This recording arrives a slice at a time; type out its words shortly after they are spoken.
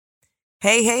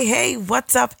Hey, hey, hey,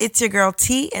 what's up? It's your girl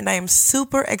T, and I am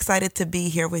super excited to be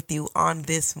here with you on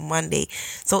this Monday.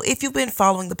 So, if you've been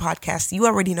following the podcast, you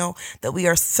already know that we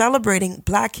are celebrating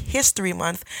Black History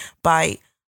Month by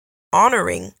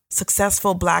honoring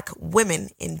successful Black women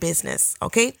in business.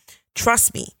 Okay?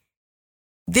 Trust me,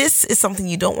 this is something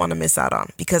you don't want to miss out on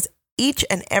because each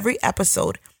and every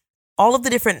episode, all of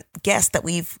the different guests that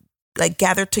we've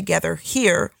gathered together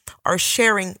here are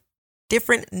sharing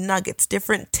different nuggets,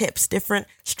 different tips, different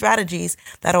strategies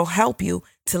that'll help you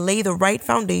to lay the right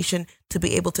foundation to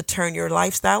be able to turn your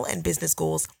lifestyle and business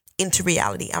goals into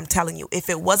reality. I'm telling you, if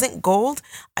it wasn't gold,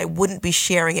 I wouldn't be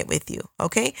sharing it with you.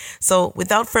 Okay? So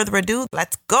without further ado,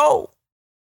 let's go.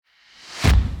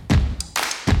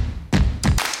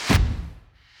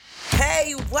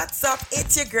 Hey, what's up?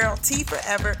 It's your girl T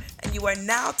Forever, and you are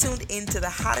now tuned into the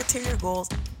How to Turn Your Goals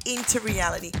into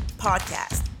Reality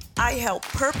podcast. I help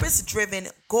purpose-driven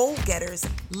goal-getters,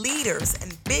 leaders,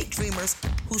 and big dreamers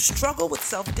who struggle with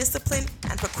self-discipline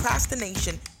and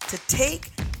procrastination to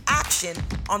take action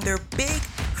on their big,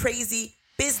 crazy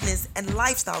business and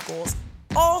lifestyle goals,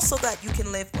 all so that you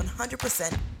can live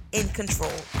 100% in control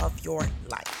of your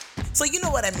life. So you know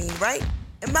what I mean, right?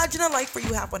 Imagine a life where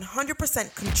you have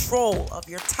 100% control of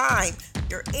your time,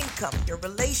 your income, your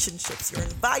relationships, your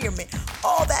environment,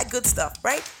 all that good stuff,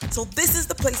 right? So this is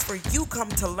the place where you come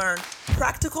to learn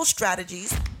practical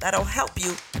strategies that'll help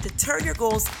you to turn your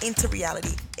goals into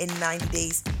reality in 90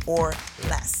 days or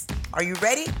less. Are you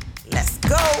ready? Let's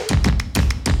go.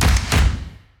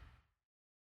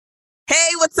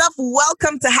 Hey, what's up?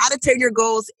 Welcome to How to Turn Your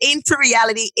Goals into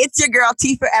Reality. It's your girl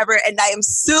T Forever, and I am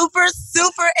super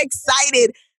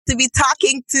excited to be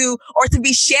talking to or to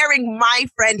be sharing my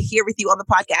friend here with you on the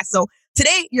podcast. So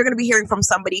today you're going to be hearing from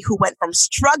somebody who went from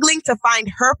struggling to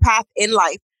find her path in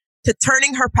life to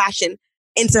turning her passion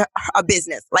into a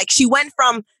business. Like she went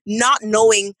from not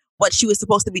knowing what she was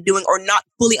supposed to be doing or not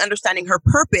fully understanding her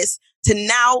purpose to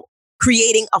now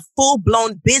creating a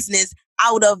full-blown business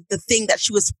out of the thing that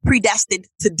she was predestined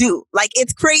to do. Like,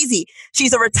 it's crazy.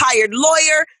 She's a retired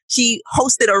lawyer. She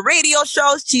hosted a radio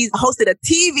show. She's hosted a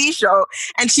TV show,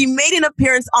 and she made an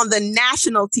appearance on the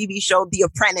national TV show, The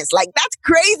Apprentice. Like, that's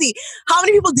crazy. How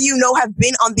many people do you know have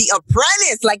been on The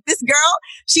Apprentice? Like, this girl,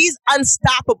 she's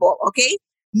unstoppable. Okay.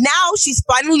 Now she's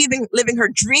finally living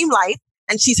her dream life,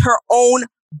 and she's her own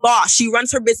boss. She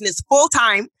runs her business full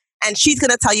time, and she's going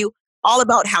to tell you all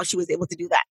about how she was able to do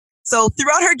that. So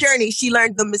throughout her journey, she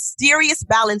learned the mysterious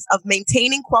balance of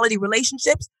maintaining quality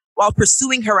relationships while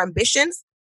pursuing her ambitions.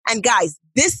 And guys,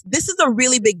 this is a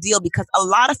really big deal because a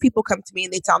lot of people come to me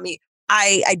and they tell me,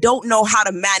 I don't know how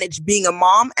to manage being a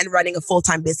mom and running a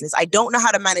full-time business. I don't know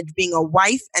how to manage being a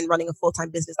wife and running a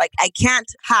full-time business. Like, I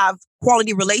can't have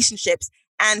quality relationships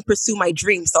and pursue my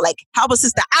dreams. So like, help a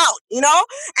sister out, you know?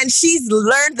 And she's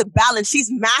learned the balance. She's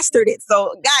mastered it.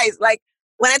 So guys, like,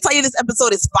 when I tell you this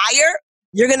episode is fire,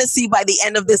 you're going to see by the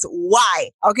end of this why,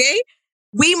 okay?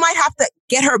 We might have to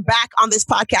get her back on this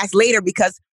podcast later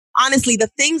because honestly, the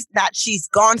things that she's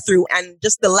gone through and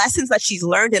just the lessons that she's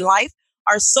learned in life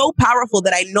are so powerful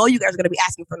that I know you guys are going to be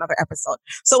asking for another episode.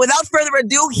 So without further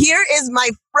ado, here is my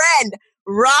friend,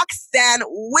 Roxanne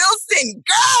Wilson.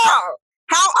 Girl,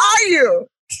 how are you?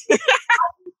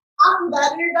 After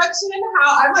that introduction,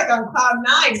 I'm like on cloud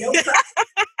nine. No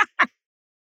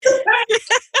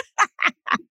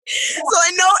So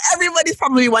I know everybody's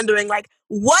probably wondering, like,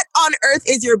 what on earth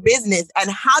is your business and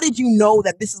how did you know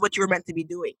that this is what you were meant to be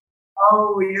doing?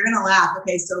 Oh, you're going to laugh.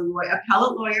 Okay, so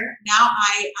appellate lawyer. Now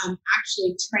I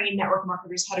actually train network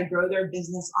marketers how to grow their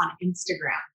business on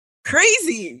Instagram.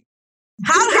 Crazy.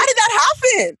 How did that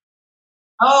happen?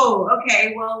 Oh,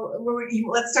 okay. Well,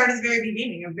 let's start at the very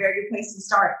beginning. A very good place to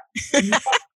start.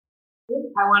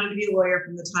 I wanted to be a lawyer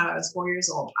from the time I was 4 years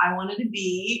old. I wanted to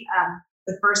be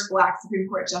the first Black Supreme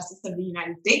Court Justice of the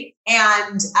United States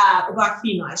and a Black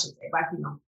female, I should say, Black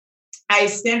female.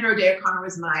 Sandra Day O'Connor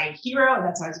was my hero, and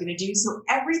that's what I was going to do. So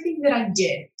everything that I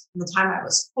did from the time I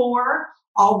was 4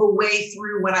 all the way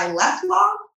through when I left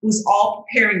law was all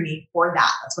preparing me for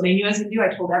that. That's what I knew I was going to do.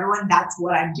 I told everyone that's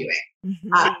what I'm doing.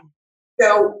 Mm-hmm.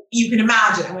 So you can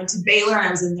imagine, I went to Baylor and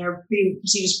I was in their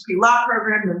prestigious pre-law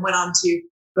program, then went on to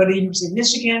go to the University of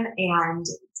Michigan and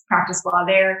practice law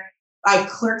there. I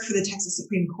clerked for the Texas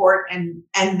Supreme Court and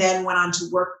then went on to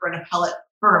work for an appellate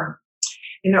firm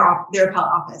in their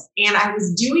appellate office. And I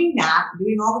was doing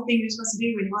all the things you're supposed to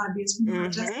do when you want to be a Supreme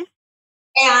Court justice.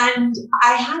 And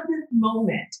I had this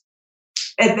moment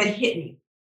that hit me.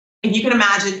 And you can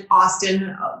imagine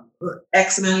Austin,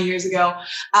 X amount of years ago.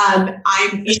 I'm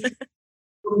in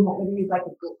like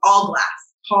all glass.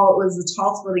 It was the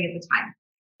tallest building at the time.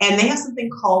 And they have something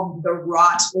called the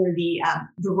ROT, or the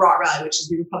ROT Rally, which is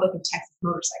the Republic of Texas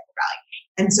Motorcycle Rally.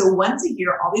 And so once a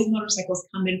year, all these motorcycles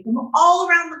come in from all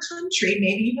around the country,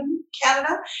 maybe even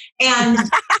Canada, and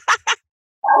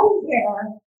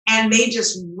there, and they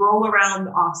just roll around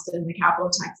Austin, the capital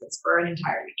of Texas, for an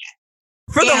entire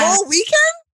weekend. For the whole weekend?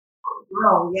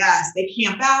 Oh, yes. They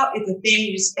camp out. It's a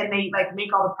thing. And they like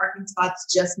make all the parking spots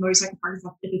just motorcycle parking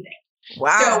spots. It's a thing.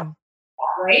 Wow. So,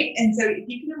 right. And so if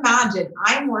you can imagine,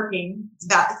 I'm working, it's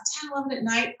 10, 11 at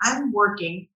night. I'm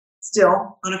working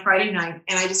still on a Friday night.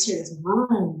 And I just hear this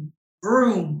vroom,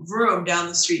 vroom, vroom down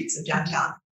the streets of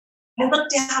downtown. I look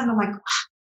down and I'm like,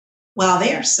 wow,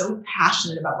 they are so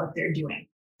passionate about what they're doing.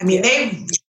 I mean, they've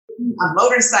ridden a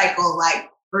motorcycle like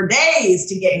for days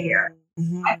to get here.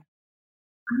 Mm-hmm.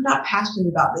 I'm not passionate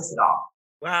about this at all.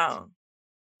 Wow.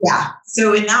 Yeah.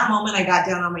 So in that moment, I got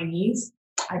down on my knees.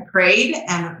 I prayed.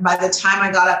 And by the time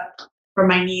I got up from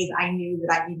my knees, I knew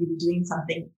that I needed to be doing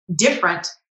something different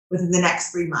within the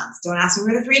next 3 months. Don't ask me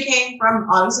where the 3 came from.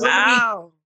 Obviously,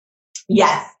 wow.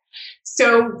 Yes.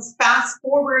 So fast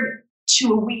forward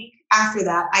to a week after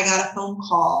that, I got a phone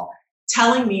call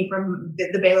telling me from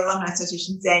the Baylor Alumni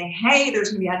Association saying, hey,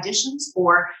 there's going to be auditions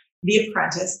for The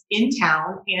Apprentice in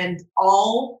town, and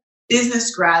all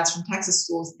business grads from Texas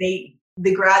schools, the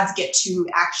grads get to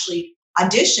actually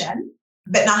audition,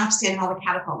 but not have to stand in all the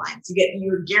catapult lines.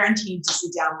 You're guaranteed to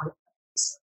sit down with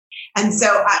them. And so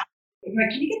I'm like,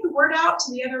 can you get the word out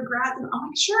to the other grads? And I'm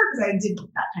like, sure, because I did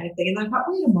that kind of thing. And then I thought,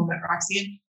 wait a moment,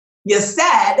 Roxanne, you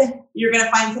said you're going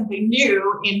to find something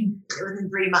new within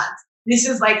 3 months. This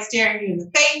is like staring you in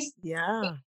the face.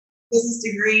 Yeah. Business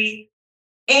degree.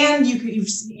 And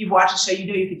you've watched the show,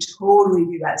 you could totally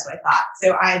do that, is what I thought.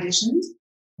 So I auditioned.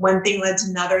 One thing led to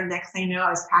another. Next thing I know, I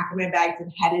was packing my bags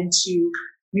and headed to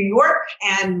New York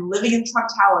and living in Trump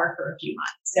Tower for a few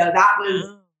months. So that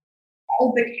was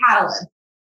the catalyst.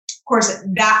 Of course,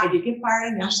 that I did get fired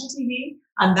on national TV.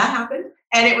 That happened.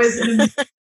 And it was and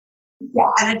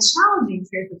a challenging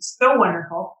experience. It's so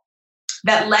wonderful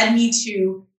that led me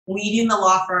to leaving the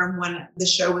law firm when the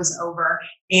show was over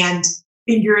and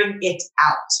figuring it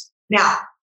out. Now,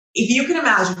 if you can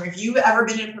imagine, or if you've ever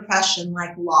been in a profession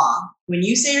like law, when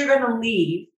you say you're going to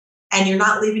leave and you're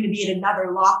not leaving to be at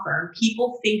another law firm,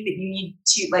 people think that you need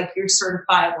to, like, you're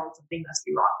certifiable and something must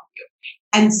be wrong with you.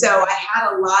 And so I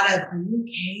had a lot of, are you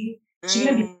okay? She's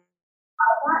going to be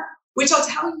that, which I'll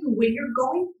tell you, when you're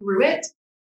going through it,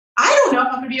 I don't know if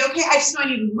I'm going to be okay. I just know I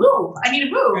need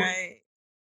to move. Right.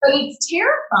 But it's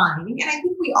terrifying. And I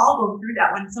think we all go through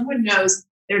that when someone knows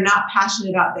they're not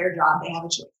passionate about their job, they have a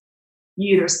choice.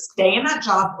 You either stay in that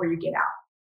job or you get out.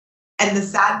 And the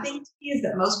sad thing to me is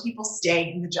that most people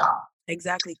stay in the job.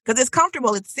 Exactly. Because it's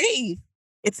comfortable. It's safe.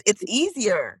 It's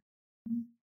easier.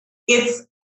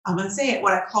 I'm going to say it,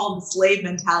 what I call the slave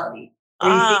mentality.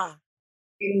 Where you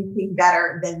think anything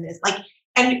better than this.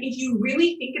 And if you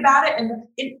really think about it, and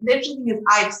the interesting thing is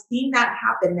I've seen that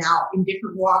happen now in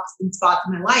different walks and spots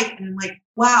in my life. And I'm like,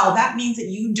 wow, that means that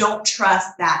you don't trust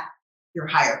that your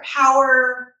higher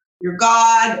power, your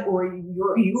God, or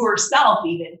yourself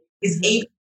even is able to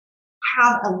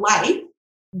have a life,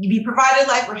 be provided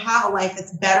life, or have a life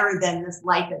that's better than this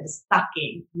life that is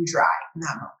sucking you dry in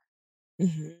that moment.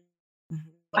 Mm-hmm.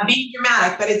 I'm being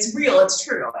dramatic, but it's real, it's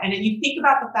true. And then you think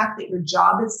about the fact that your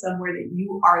job is somewhere that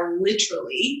you are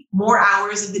literally more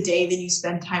hours of the day than you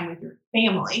spend time with your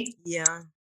family. Yeah.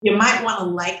 You might want to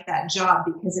like that job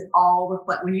because it all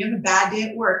reflects. When you have a bad day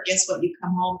at work, guess what? You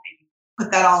come home and you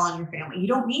put that all on your family. You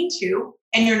don't mean to,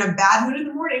 and you're in a bad mood in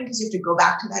the morning because you have to go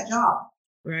back to that job.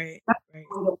 Right.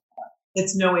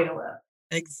 It's no way to live.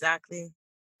 Exactly.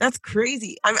 That's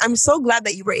crazy. I'm so glad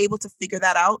that you were able to figure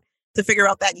that out, to figure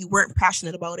out that you weren't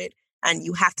passionate about it and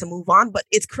you have to move on. But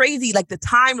it's crazy, like the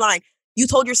timeline. You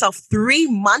told yourself 3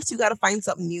 months you got to find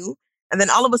something new. And then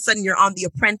all of a sudden you're on The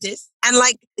Apprentice. And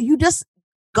like you just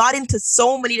got into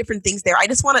so many different things there. I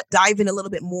just want to dive in a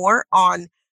little bit more on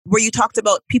where you talked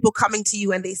about people coming to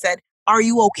you and they said, are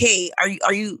you okay?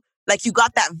 Are you like, you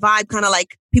got that vibe, kind of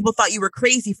like people thought you were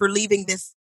crazy for leaving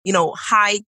this,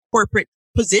 high corporate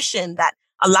position that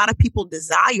a lot of people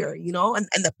desire, and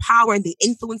the power and the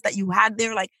influence that you had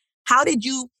there. Like, how did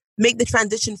you make the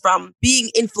transition from being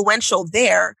influential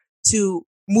there to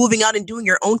moving out and doing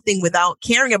your own thing without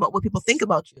caring about what people think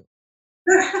about you?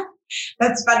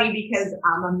 That's funny because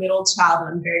I'm a middle child and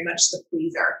I'm very much the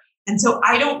pleaser. And so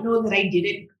I don't know that I did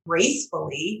it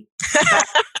gracefully.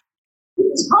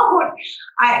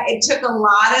 It took a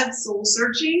lot of soul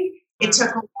searching. It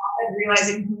took a lot of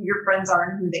realizing who your friends are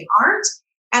and who they aren't.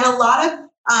 And a lot of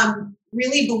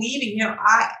really believing,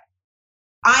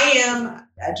 I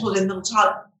told you, middle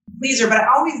child, pleaser, but I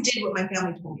always did what my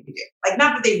family told me to do. Like,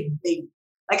 not that they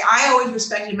like, I always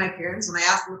respected my parents. When I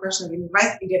asked them a question, they gave me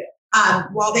advice, they did it.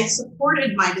 While they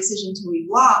supported my decision to leave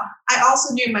law, I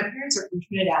also knew my parents are from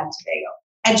Trinidad and Tobago.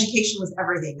 Education was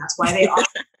everything. That's why they all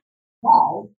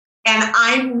involved. And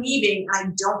I'm leaving. I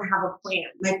don't have a plan.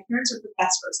 My parents are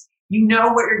professors. You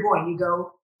know where you're going.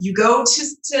 You go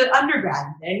to undergrad,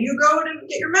 then you go to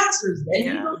get your master's, then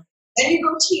you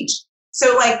go teach.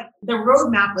 So like the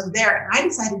roadmap was there, and I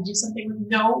decided to do something with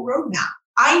no roadmap.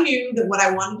 I knew that what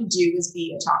I wanted to do was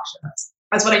be a talk show host.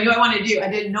 That's what I knew I wanted to do. I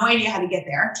did no idea how to get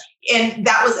there. And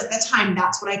that was, at that time,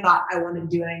 that's what I thought I wanted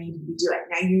to do and I needed to be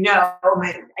doing. Now,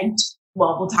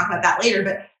 well, we'll talk about that later,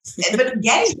 but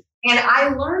getting, and I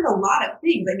learned a lot of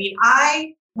things. I mean,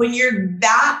 when you're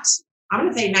that, I'm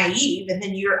going to say naive, and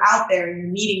then you're out there and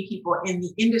you're meeting people in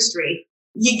the industry,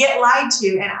 you get lied to.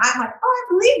 And I'm like, oh, I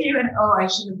believe you. And oh, I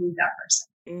shouldn't have believed that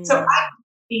person. So I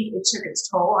think it took its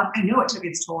toll. I know it took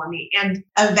its toll on me. And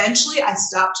eventually I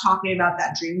stopped talking about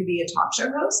that dream to be a talk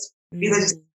show host because I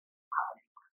just,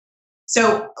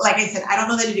 so like I said, I don't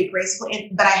know that I did it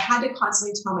gracefully, but I had to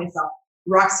constantly tell myself,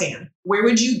 Roxanne, where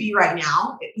would you be right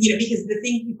now? Because the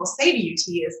thing people say to you,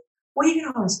 T, is, well, you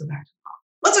can always go back to law.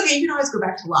 Well, it's okay. You can always go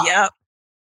back to law. Yep.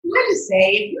 I just say,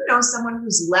 if you know someone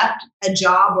who's left a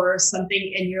job or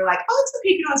something and you're like, oh, it's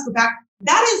okay, you can always go back.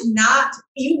 That is not,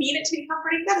 you mean it to be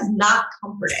comforting. That is not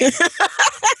comforting.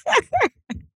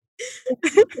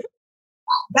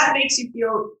 That makes you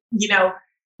feel,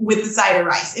 with the side of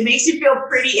rice. It makes you feel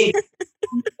pretty.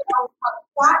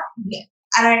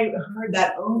 And I heard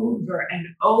that over and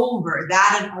over,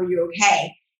 that and are you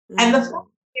okay? And the fact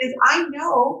is, I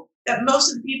know that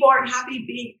most of the people aren't happy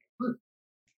being,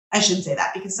 I shouldn't say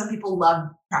that because some people love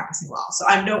practicing law. So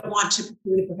I don't want to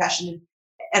preclude the profession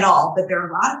at all, but there are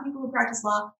a lot of people who practice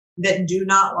law that do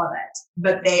not love it,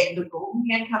 but the golden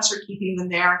handcuffs are keeping them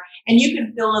there. And you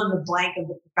can fill in the blank of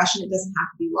the profession. It doesn't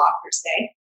have to be law per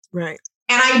se. Right.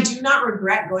 And I do not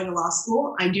regret going to law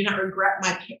school. I do not regret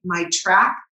my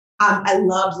track. I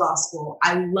loved law school.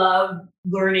 I love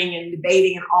learning and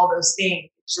debating and all those things.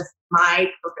 It's just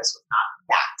my purpose was not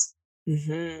that.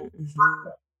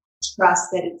 Trust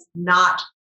that it's not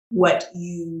what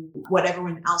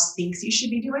everyone else thinks you should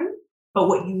be doing, but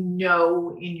what you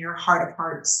know in your heart of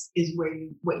hearts is what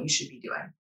you should be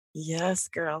doing. Yes,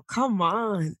 girl. Come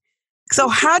on. So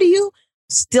how do you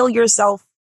still yourself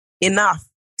enough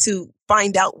to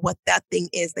find out what that thing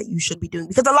is that you should be doing?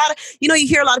 Because a lot of, you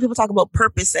hear a lot of people talk about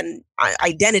purpose and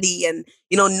identity and,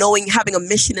 knowing, having a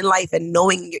mission in life and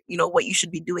knowing, what you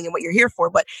should be doing and what you're here for.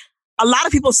 But a lot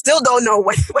of people still don't know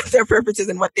what their purpose is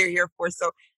and what they're here for.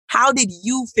 So how did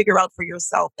you figure out for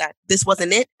yourself that this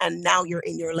wasn't it and now you're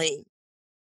in your lane?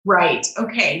 Right.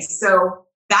 Okay. So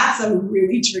that's a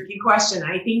really tricky question.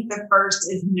 I think the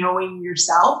first is knowing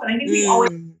yourself. And I think we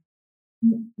always,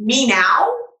 me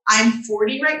now, I'm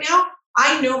 40 right now.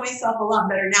 I know myself a lot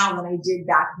better now than I did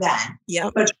back then.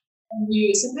 Yeah. But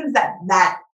sometimes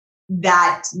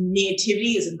that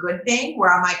nativity is a good thing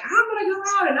where I'm like, I'm going to go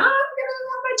out and I'm going to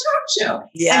have my talk show.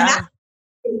 Yeah.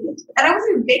 And I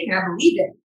wasn't even faking it. I believed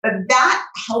it. But that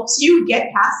helps you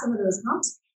get past some of those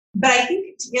humps. But I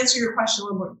think to answer your question a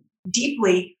little more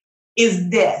deeply is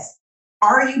this: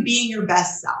 are you being your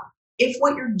best self? If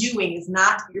what you're doing is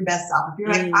not your best self, if you're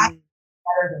like, I'm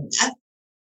better than this,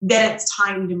 then it's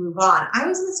time to move on. I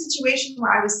was in a situation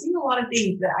where I was seeing a lot of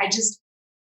things that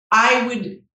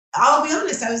I'll be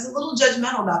honest, I was a little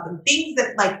judgmental about them. Things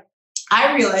that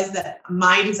I realized that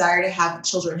my desire to have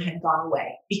children had gone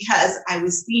away because I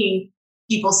was seeing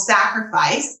people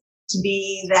sacrifice to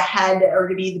be the head or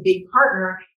to be the big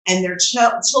partner, and their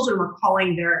children were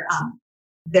calling their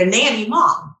nanny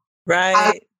mom.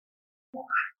 Right.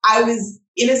 I was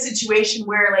in a situation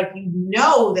where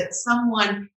that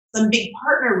some big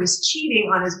partner was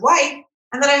cheating on his wife,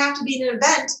 and then I have to be in an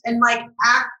event and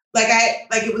act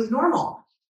like it was normal.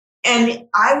 And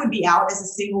I would be out as a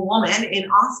single woman in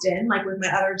Austin, with my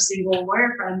other single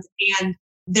lawyer friends, and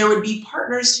there would be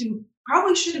partners who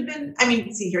probably should have been,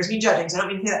 here's me judging, so I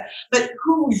don't mean to say that, but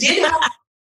who did have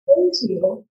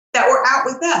to that were out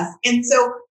with us. And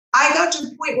so I got to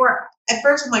a point where at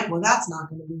first I'm like, well, that's not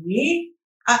going to be me.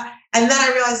 And then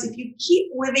I realized if you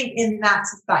keep living in that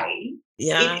society,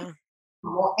 and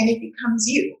it becomes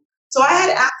you. So I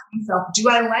had to ask myself, do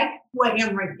I like who I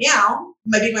am right now?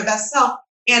 Am I being my best self?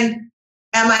 And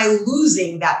am I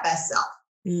losing that best self?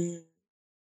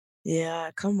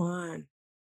 Yeah, come on.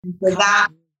 So that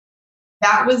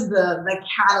was the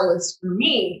catalyst for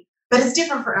me, but it's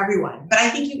different for everyone. But I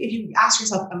think if you ask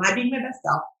yourself, am I being my best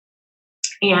self?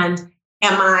 And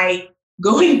am I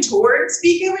going towards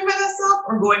becoming my best self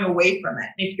or going away from it.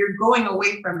 And if you're going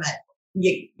away from it,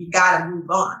 you got to move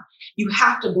on. You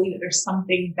have to believe that there's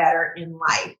something better in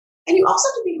life. And you also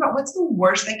have to think about what's the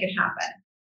worst that could happen.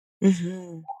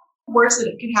 Mm-hmm. Worst that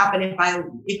it could happen if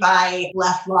I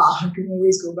left law. I can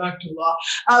always go back to law.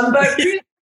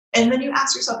 And then you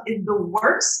ask yourself, is the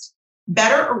worst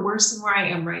better or worse than where I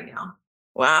am right now?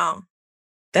 Wow.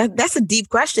 That's a deep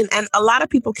question. And a lot of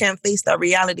people can't face that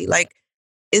reality. Like,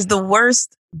 is the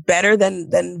worst better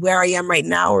than where I am right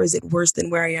now? Or is it worse than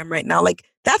where I am right now? Like,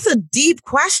 that's a deep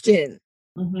question.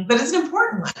 Mm-hmm. But it's an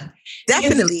important one.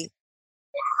 Definitely.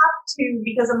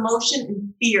 Because emotion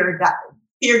and fear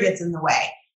gets in the way.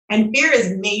 And fear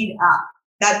is made up.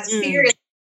 That's fear.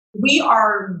 We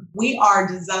are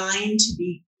designed to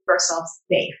keep ourselves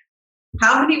safe.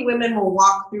 How many women will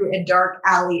walk through a dark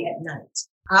alley at night?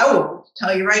 I will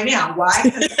tell you right now.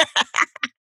 Why?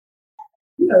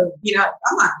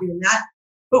 I'm not doing that.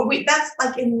 But that's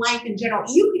like in life in general.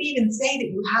 You could even say that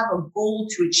you have a goal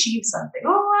to achieve something.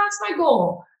 Oh, that's my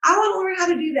goal. I want to learn how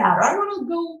to do that. Or I want to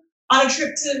go on a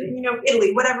trip to,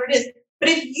 Italy, whatever it is. But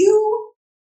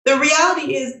the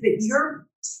reality is that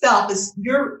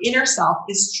your inner self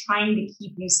is trying to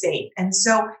keep you safe. And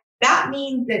so that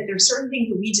means that there's certain things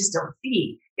that we just don't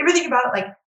see. You ever think about it?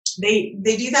 Like they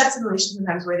do that simulation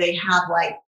sometimes where they have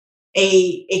like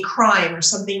a crime or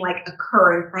something like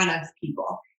occur in front of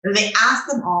people. And they ask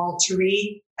them all to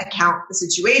recount the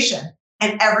situation.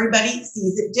 And everybody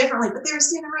sees it differently. But they're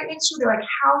standing right next to you. They're like,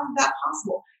 how is that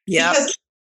possible? Yeah. Because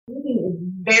is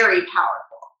very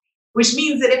powerful, which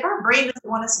means that if our brain doesn't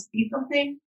want us to see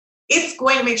something, it's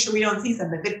going to make sure we don't see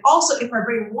something. But also, if our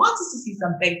brain wants us to see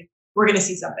something, we're going to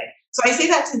see something. So I say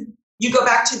that you go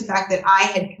back to the fact that I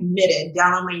had committed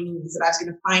down on my knees that I was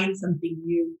going to find something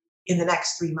new in the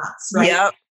next 3 months, right?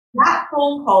 Yep. That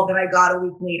phone call that I got a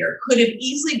week later could have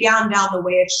easily gone down the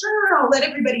way of, sure, I'll let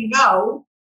everybody know,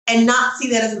 and not see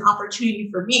that as an opportunity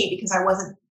for me because I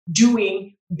wasn't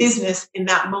doing business in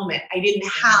that moment. I didn't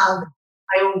have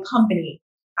my own company.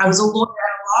 I was a lawyer at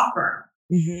a law firm.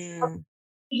 Mm-hmm.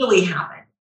 Easily happened.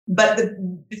 But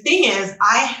the thing is,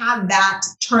 I had that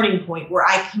turning point where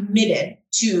I committed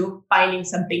to finding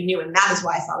something new. And that is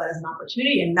why I saw that as an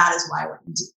opportunity. And that is why I went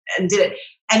and did it.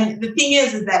 And the thing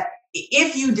is that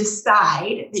if you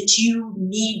decide that you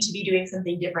need to be doing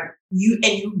something different, you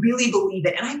really believe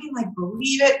it, and I mean like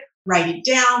believe it, write it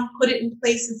down, put it in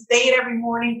place and say it every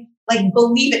morning, like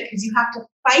believe it, because you have to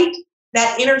fight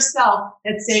that inner self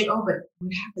that's saying, oh, but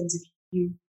what happens if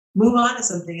you move on to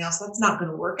something else? That's not going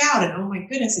to work out. And oh my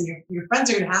goodness, and your friends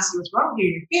are going to ask you what's wrong with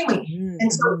you and your family. Mm-hmm.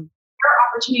 And so there are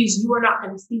opportunities you are not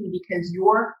going to see because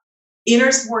your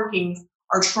inner workings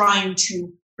are trying to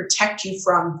protect you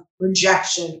from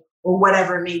rejection or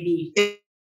whatever it may be,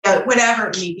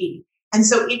 And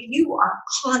so if you are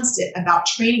constant about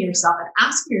training yourself and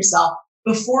asking yourself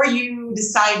before you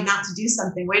decide not to do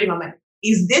something, wait a moment,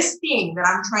 is this thing that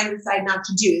I'm trying to decide not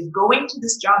to do, is going to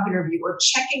this job interview or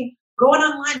going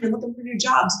online and looking for new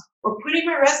jobs or putting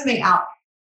my resume out,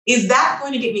 is that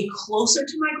going to get me closer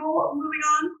to my goal of moving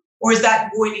on? Or is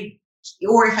that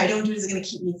or if I don't do it, is it going to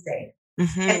keep me safe?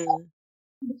 Mm-hmm. And to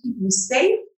keep you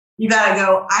safe, you got to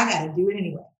go, I got to do it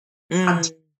anyway. I've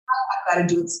got to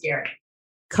do it scared.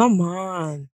 Come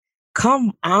on,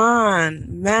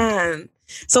 man.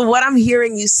 So what I'm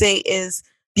hearing you say is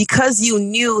because you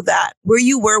knew that where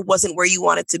you were wasn't where you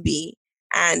wanted to be,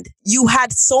 and you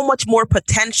had so much more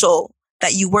potential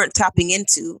that you weren't tapping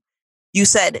into, you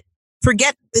said,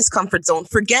 forget this comfort zone,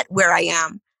 forget where I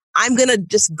am. I'm going to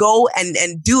just go and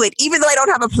do it, even though I don't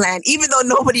have a plan, even though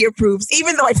nobody approves,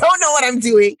 even though I don't know what I'm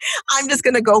doing. I'm just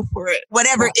going to go for it,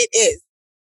 whatever it is.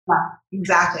 Yeah,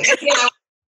 exactly.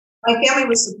 My family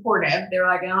was supportive. They were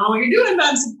like, oh, you're doing that,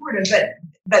 I'm supportive.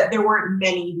 But there weren't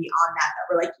many beyond that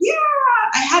were like, yeah.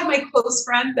 I had my close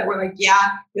friends that were like, yeah,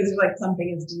 there's like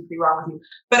something is deeply wrong with you.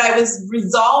 But I was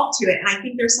resolved to it. And I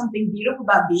think there's something beautiful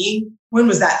about being, when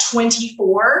was that,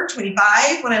 24,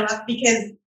 25 when I left,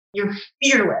 because you're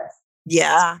fearless.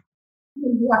 Yeah.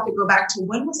 You have to go back to,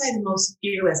 when was I the most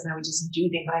fearless? And I would just do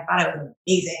things. And I thought it was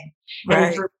amazing. Right.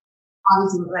 And for,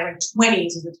 obviously, when I was 20s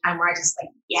was the time where I just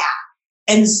like, yeah.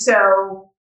 And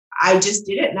so I just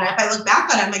did it. And if I look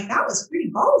back on it, I'm like, that was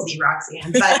pretty ballsy,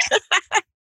 Roxanne. But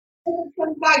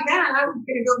back then, I was going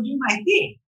to go do my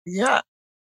thing. Yeah.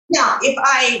 Now, if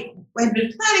I had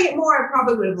been planning it more, I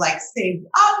probably would have like saved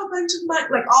up a bunch of money,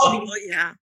 like all these.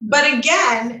 Yeah. But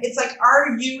again, it's like,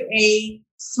 are you a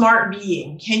smart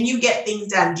being? Can you get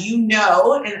things done? Do you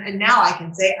know? And now I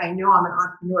can say, I know I'm an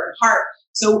entrepreneur at heart.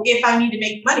 So if I need to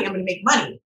make money, I'm going to make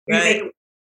money. Right.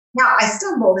 Now I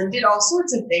stumbled and did all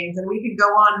sorts of things, and we could go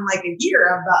on like a year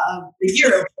of the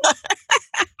year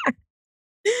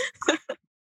to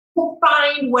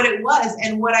find what it was.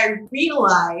 And what I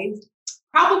realized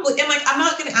probably, and like, I'm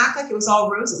not going to act like it was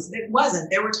all roses. It wasn't.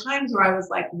 There were times where I was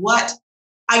like, what?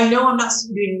 I know I'm not supposed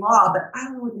to be doing law, but I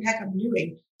don't know what the heck I'm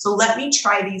doing. So let me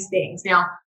try these things. Now,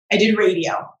 I did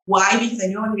radio. Why? Because I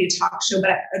knew I wanted to be a talk show,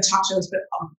 but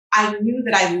I knew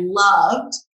that I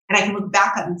loved, and I can look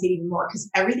back up and see even more, because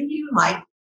everything you do in life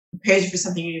prepares you for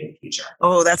something you do in the future.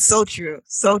 Oh, that's so true.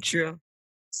 So true.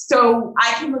 So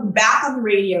I can look back on the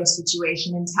radio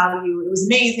situation and tell you it was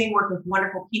amazing, working with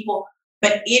wonderful people,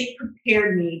 but it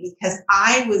prepared me because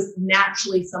I was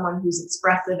naturally someone who's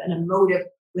expressive and emotive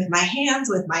with my hands,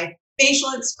 with my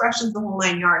facial expressions, the whole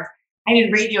 9 yards. I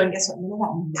did radio, and guess what? None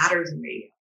of that matters in radio.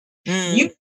 You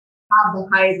have the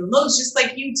highs and lows, just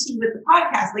like you, T, with the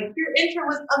podcast. Like, your intro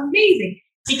was amazing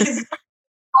because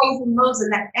highs and lows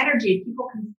and that energy, people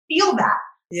can feel that.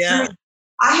 Yeah. So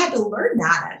I had to learn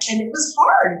that, and it was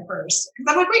hard at first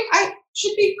because I'm like, wait, I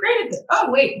should be great at this. Oh,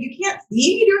 wait, you can't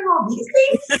see me doing all these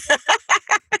things?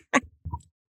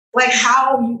 Like,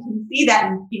 how you can see that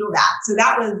and feel that. So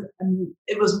that was,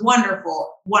 it was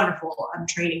wonderful, wonderful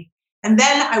training. And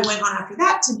then I went on after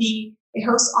that to be a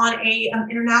host on a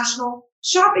international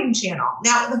shopping channel.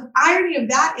 Now, the irony of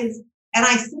that is, and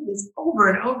I said this over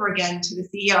and over again to the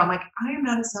CEO, I'm like, I am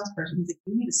not a salesperson. He's like,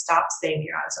 you need to stop saying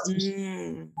you're not a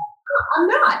salesperson. I'm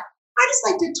not. I just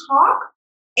like to talk,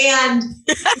 and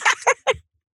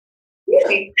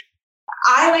really,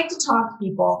 I like to talk to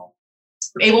people.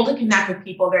 I'm able to connect with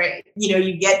people. They're,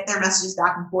 you get their messages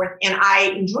back and forth, and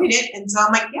I enjoyed it. And so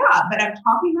I'm like, yeah, but I'm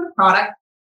talking about a product,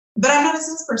 but I'm not a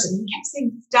salesperson. He kept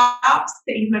saying, stop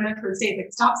saying, my mentor would say,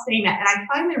 like, stop saying that. And I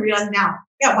finally realized now,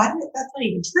 yeah, that's not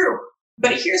even true.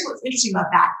 But here's what's interesting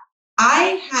about that.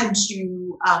 I had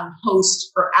to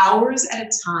host for hours at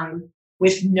a time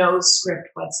with no script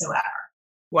whatsoever.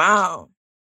 Wow.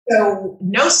 So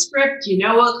no script, a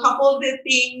couple of the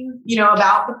things,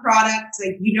 about the product,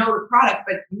 like, the product,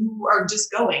 but you are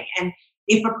just going. And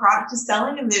if a product is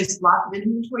selling and there's lots of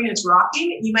inventory and it's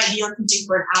rocking, you might be on something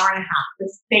for an hour and a half,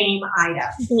 the same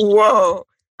item. Whoa.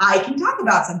 I can talk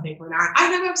about something for an hour. I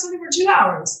can have something for 2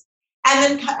 hours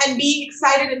and be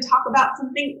excited and talk about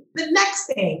something the next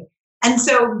day. And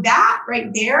so that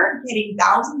right there, getting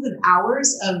thousands of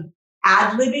hours of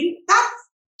ad-libbing, that's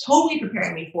totally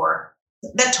prepared me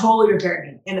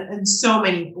in so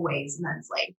many ways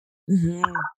immensely. Mm-hmm.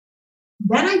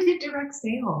 Then I did direct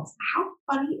sales. How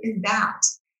funny is that?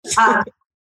 I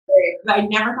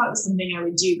never thought it was something I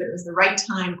would do, but it was the right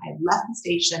time. I left the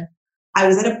station. I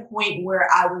was at a point where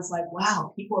I was like,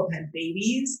 wow, people have had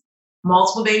babies,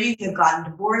 multiple babies, they've gotten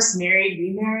divorced, married,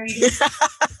 remarried.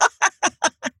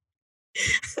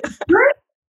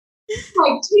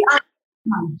 Like,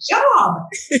 my job.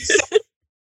 So,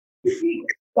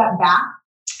 step back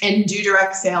and do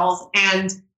direct sales.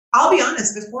 And I'll be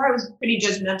honest, before I was pretty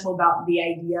judgmental about the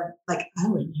idea of like, I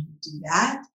wouldn't even do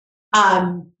that.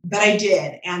 But I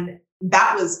did. And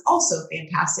that was also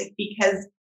fantastic because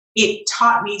it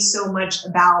taught me so much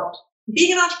about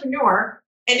being an entrepreneur.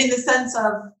 And in the sense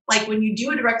of like, when you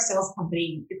do a direct sales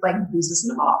company, it's like business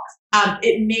in a box.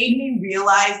 It made me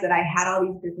realize that I had all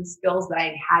these business skills that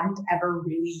I hadn't ever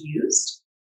really used.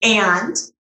 And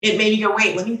it made me go,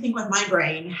 wait, let me think with my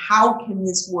brain. How can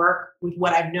this work with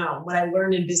what I've known, what I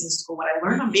learned in business school, what I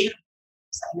learned on being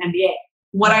an MBA,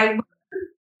 what I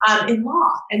learned in law.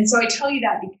 And so I tell you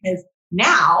that because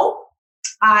now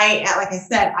like I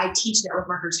said, I teach network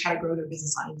marketers how to grow their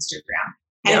business on Instagram.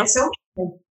 And it's so,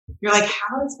 you're like,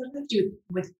 what does that do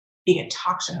with being a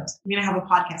talk show host? I'm going to have a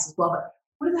podcast as well, but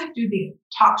what does that have to do with being a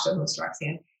talk show host,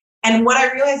 Roxanne? And what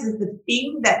I realized is the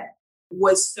thing that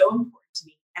was so important to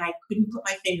me, and I couldn't put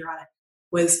my finger on it,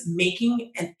 was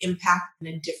making an impact and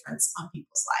a difference on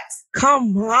people's lives.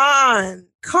 Come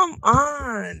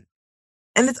on.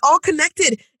 And it's all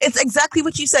connected. It's exactly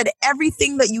what you said.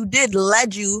 Everything that you did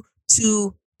led you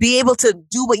to be able to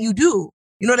do what you do.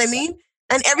 You know what I mean?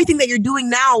 And everything that you're doing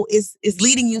now is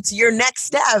leading you to your next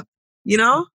step,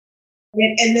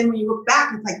 And then when you look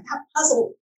back, it's like, that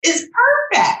puzzle is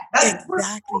perfect. That's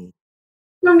exactly.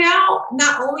 So now,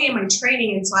 not only am I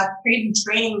training, and so I've created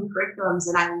training curriculums,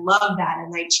 and I love that,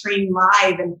 and I train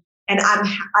live, and I'm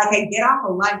like, I get off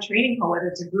a live training call, whether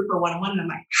it's a group or one-on-one, and I'm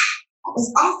like, that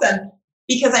was awesome,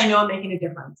 because I know I'm making a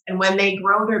difference. And when they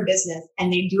grow their business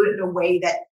and they do it in a way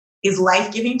that is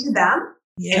life-giving to them,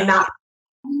 and not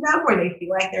them where they feel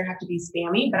like they have to be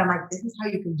spammy, but I'm like, this is how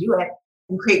you can do it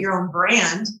and create your own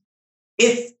brand.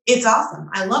 It's awesome.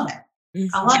 I love it.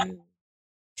 Mm-hmm. I love it.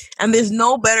 And there's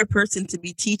no better person to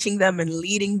be teaching them and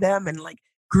leading them and like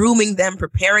grooming them,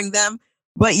 preparing them,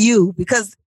 but you,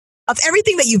 because of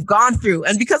everything that you've gone through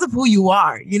and because of who you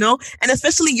are, you know, and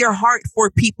especially your heart for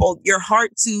people, your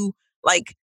heart to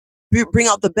like bring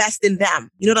out the best in them.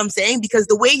 You know what I'm saying? Because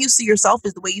the way you see yourself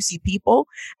is the way you see people.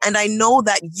 And I know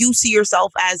that you see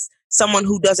yourself as someone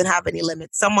who doesn't have any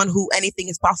limits, someone who anything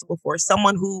is possible for,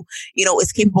 someone who, you know,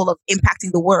 is capable of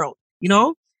impacting the world, you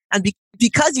know? And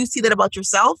because you see that about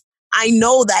yourself, I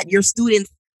know that your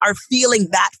students are feeling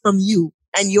that from you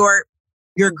and you're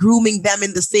grooming them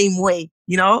in the same way,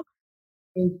 you know?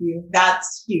 Thank you.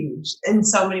 That's huge in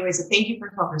so many ways. So thank you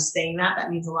for saying that. That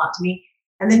means a lot to me.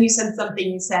 And then you said something,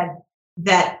 you said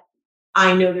that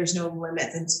I know there's no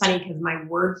limits. And it's funny because my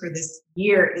word for this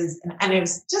year is, and it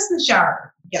was just in the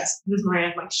shower. Yes, this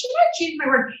morning. I'm like, should I change my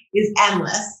word? Is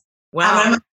endless. Wow.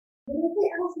 I'm like,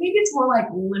 maybe it's more like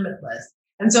limitless.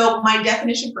 And so my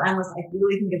definition for endless, I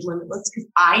really think is limitless because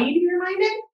I need to be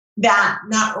reminded that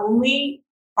not only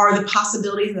are the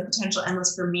possibilities and the potential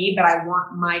endless for me, but I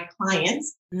want my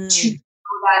clients to know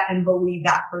that and believe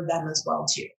that for them as well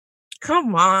too.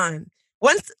 Come on.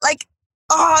 Once like,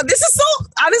 oh, this is so,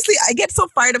 honestly, I get so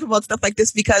fired up about stuff like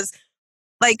this because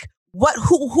like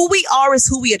who we are is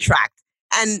who we attract.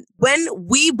 And when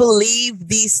we believe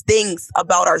these things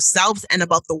about ourselves and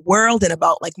about the world and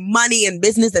about like money and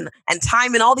business and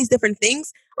time and all these different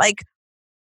things, like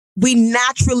we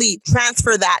naturally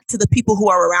transfer that to the people who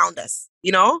are around us,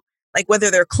 you know, like whether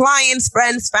they're clients,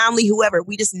 friends, family, whoever,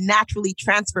 we just naturally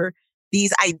transfer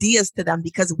these ideas to them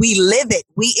because we live it.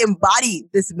 We embody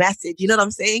this message. You know what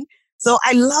I'm saying? So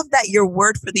I love that your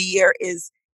word for the year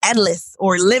is endless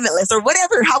or limitless or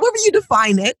whatever, however you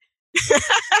define it.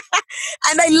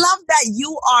 And I love that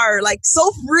you are like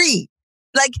so free.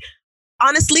 Like,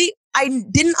 honestly, I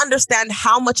didn't understand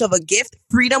how much of a gift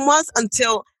freedom was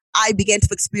until I began to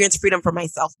experience freedom for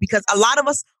myself, because a lot of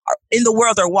us in the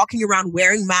world are walking around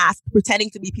wearing masks, pretending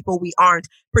to be people we aren't,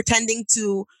 pretending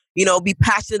to, you know, be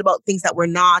passionate about things that we're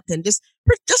not, and just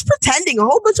pretending, a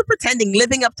whole bunch of pretending,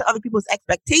 living up to other people's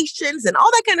expectations and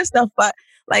all that kind of stuff. But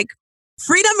like,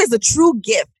 freedom is a true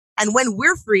gift. And when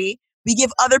we're free, we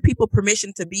give other people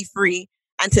permission to be free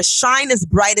and to shine as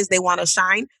bright as they want to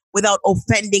shine without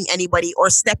offending anybody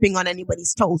or stepping on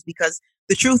anybody's toes. Because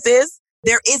the truth is,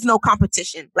 there is no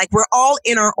competition. Like, we're all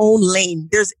in our own lane.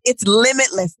 It's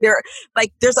limitless.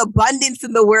 There's abundance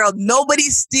in the world.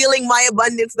 Nobody's stealing my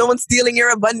abundance. No one's stealing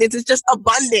your abundance. It's just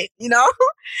abundant, you know?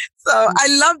 So I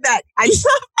love that. I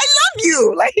love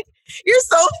you. Like, you're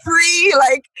so free.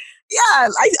 Like, yeah,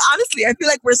 honestly, I feel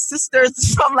like we're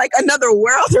sisters from like another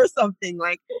world or something.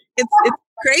 Like, it's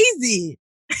crazy.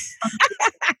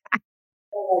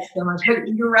 So much. But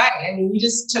you're right. I mean, you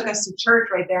just took us to church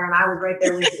right there, and I was right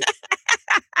there with you.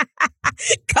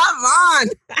 Come on.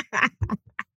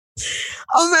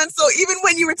 Oh man. So even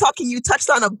when you were talking, you touched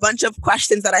on a bunch of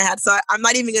questions that I had. So I'm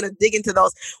not even going to dig into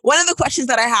those. One of the questions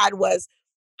that I had was,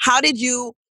 how did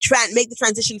you make the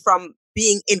transition from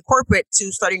being in corporate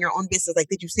to starting your own business? Like,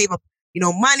 did you save up, you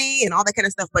know, money and all that kind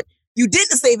of stuff? But you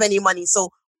didn't save any money. So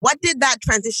what did that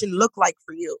transition look like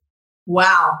for you?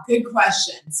 Wow, good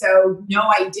question. So no,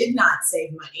 I did not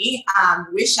save money.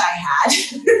 Wish I had.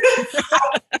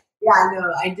 Yeah,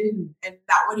 no, I didn't. And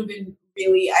that would have been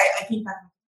really, I think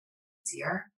that's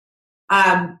easier.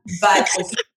 But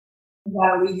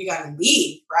you gotta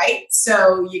leave, right?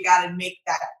 So you gotta make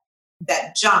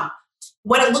that jump.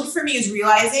 What it looked for me is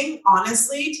realizing,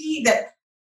 honestly, T, that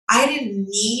I didn't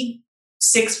need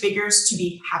 6 figures to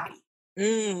be happy.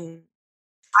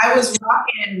 I was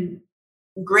rocking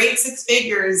great 6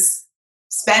 figures,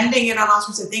 spending it on all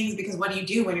sorts of things, because what do you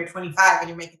do when you're 25 and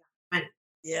you're making that money?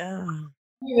 Yeah.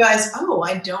 You guys, oh,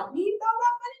 I don't need all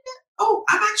that money. Oh,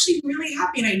 I'm actually really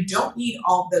happy and I don't need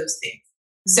all those things.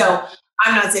 Mm-hmm. So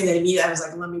I'm not saying that immediately I was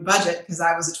like, let me budget, because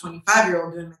I was a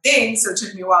 25-year-old doing my thing. So it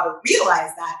took me a while to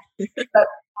realize that. But I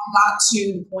got to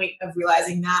the point of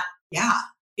realizing that, yeah,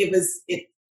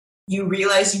 you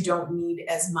realize you don't need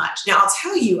as much. Now I'll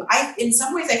tell you, in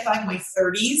some ways I feel like my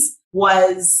 30s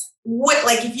was what,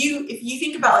 like, if you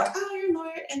think about like, oh, you're a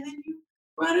lawyer and then you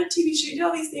run a TV show, you do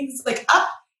all these things, like up.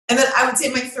 And then I would say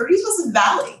my 30s was a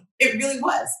valley. It really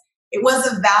was. It was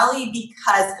a valley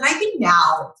because, and I think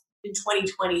now in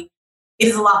 2020, it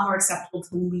is a lot more acceptable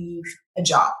to leave a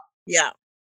job. Yeah.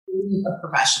 Leave a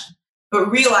profession. But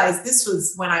realize this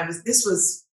was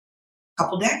a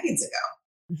couple decades ago.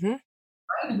 Mm-hmm.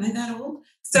 Right? Am I that old?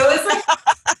 So it's like,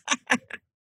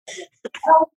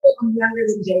 I'm younger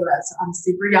than J-Rez, so I'm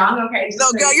super young. Okay.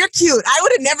 No, girl, you're cute. I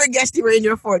would have never guessed you were in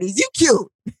your 40s. You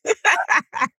cute.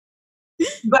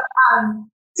 But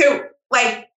so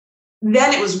like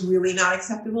then it was really not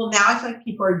acceptable. Now I feel like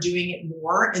people are doing it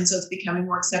more. And so it's becoming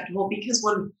more acceptable because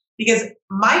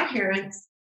my parents,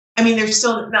 I mean, they're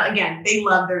still, again, they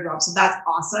love their job. So that's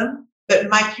awesome. But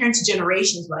my parents'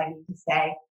 generation is what I need to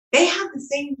say. They have the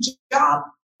same job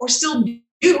or still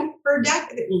do for a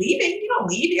decade. Leaving, you don't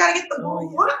leave. You got to get the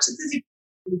whole lunch. It says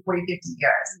you 40, 50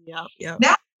 years. Yeah.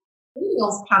 Now,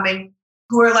 millennials coming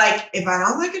who are like, if I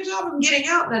don't like a job, I'm getting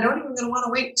out, and I don't even going to want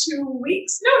to wait 2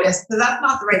 weeks notice, because that's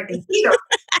not the right thing either.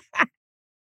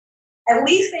 At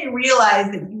least they realize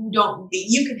that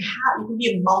you can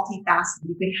be multifaceted.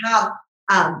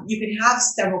 You can have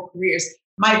several careers.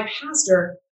 My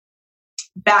pastor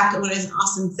back when I was in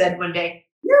Austin said one day,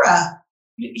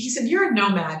 he said, you're a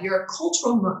nomad. You're a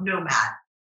cultural nomad.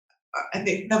 I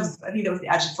think that was the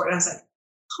adjective for it. And I was like,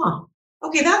 huh.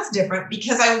 Okay, that's different,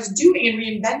 because I was doing and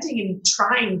reinventing and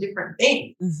trying different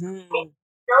things. Mm-hmm.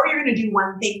 You're going to do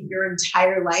one thing your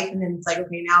entire life, and then it's like,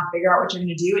 okay, now figure out what you're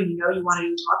going to do. And you want to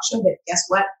do a talk show, but guess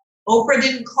what? Oprah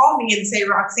didn't call me and say,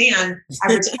 Roxanne, I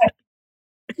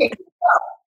retired.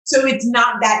 So it's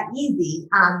not that easy.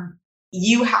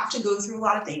 You have to go through a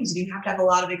lot of things. You have to have a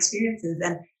lot of experiences.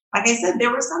 And like I said,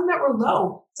 there were some that were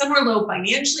low. Some were low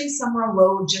financially. Some were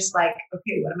low just like,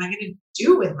 okay, what am I going to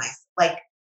do with myself? Like,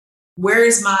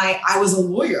 I was a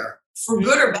lawyer, for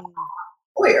good or bad,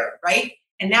 lawyer, right?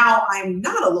 And now I'm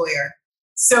not a lawyer.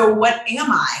 So what am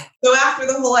I? So after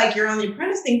the whole, you're on the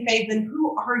apprenticing phase, then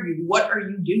who are you? What are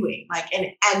you doing?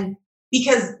 And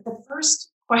because the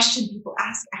first question people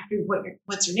ask after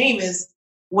what's your name is,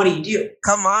 what do you do?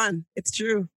 Come on. It's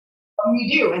true. What do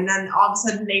you do? And then all of a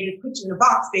sudden they just put you in a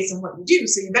box based on what you do.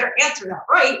 So you better answer that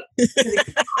right.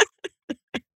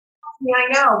 Yeah, I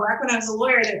know. Back when I was a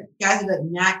lawyer, the guys would be like,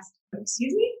 next.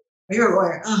 Excuse me? Oh, you're a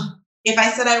lawyer. Ugh. If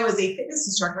I said I was a fitness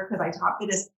instructor because I taught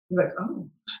fitness, you're like, oh,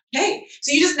 okay.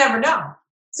 So you just never know.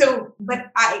 So,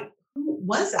 but who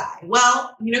was I?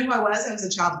 Well, you know who I was? I was a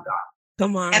child of God.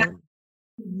 Come on. And I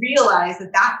realized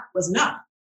that was enough.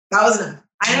 That was enough.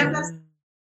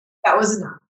 That was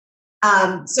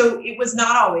enough. So it was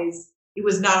not always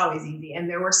easy. And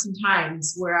there were some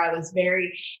times where I was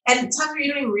and times where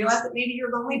you don't even realize that maybe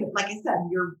you're lonely. But like I said,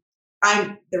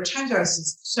 there were times where I was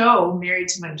just so married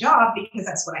to my job because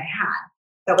that's what I had.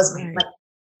 That was my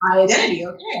identity.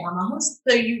 Okay, I'm a host.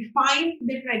 So you find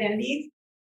different identities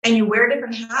and you wear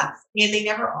different hats, and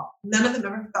none of them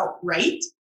ever felt right.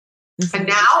 Mm-hmm. And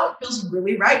now it feels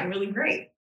really right and really great.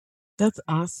 That's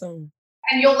awesome.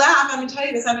 And you'll laugh. I'm going to tell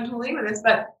you this. I haven't told anyone this,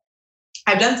 but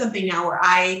I've done something now where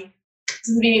since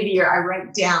the beginning of the year, I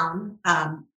write down,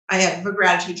 I have a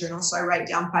gratitude journal. So I write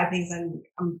down 5 things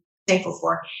I'm thankful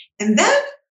for. And then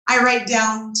I write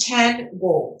down 10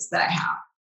 goals that I have.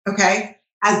 Okay.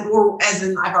 As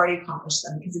in I've already accomplished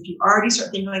them, because if you already start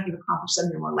thinking like you've accomplished them,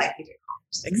 you're more likely to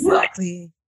accomplish them.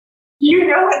 Exactly. You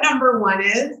know what number 1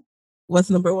 is? What's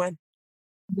number 1?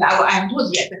 I haven't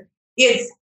told you yet, but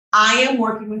it's I am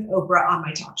working with Oprah on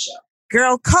my talk show.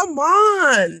 Girl, come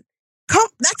on.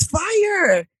 That's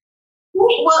fire.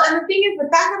 Well, and the thing is, the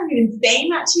fact that I'm even saying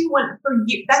that to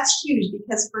you that's huge,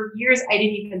 because for years I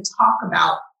didn't even talk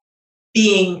about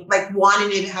being wanting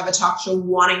to have a talk show,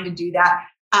 wanting to do that.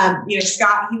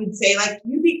 Scott, he would say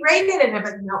you'd be great at it. And I'm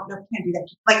like, no, can't do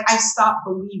that. I stopped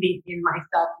believing in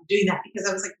myself doing that, because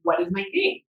I was like, what is my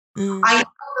thing? I know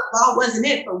that law wasn't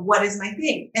it, but what is my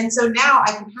thing? And so now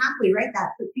I can happily write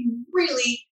that, but be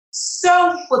really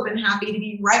so flippin' happy to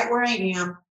be right where I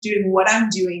am, doing what I'm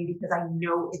doing, because I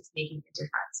know it's making a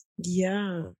difference.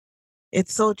 Yeah,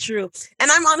 it's so true. And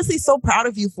I'm honestly so proud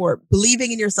of you for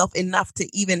believing in yourself enough to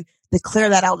even declare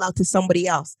that out loud to somebody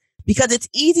else, because it's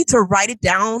easy to write it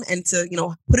down and to,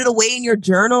 put it away in your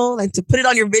journal and to put it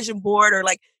on your vision board, or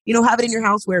have it in your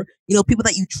house where, people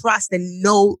that you trust and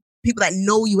people that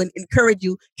know you and encourage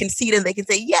you can see it, and they can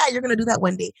say, yeah, you're going to do that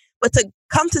one day. But to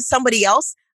come to somebody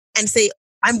else and say,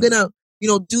 I'm going to,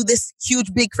 do this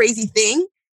huge, big, crazy thing,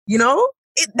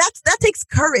 that takes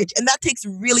courage, and that takes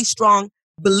really strong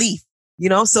belief,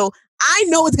 So I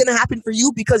know it's going to happen for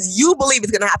you because you believe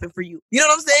it's going to happen for you. You know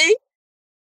what I'm saying?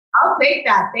 I'll take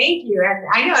that. Thank you. And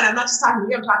I know, and I'm not just talking to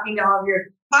you, I'm talking to all of your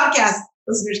podcast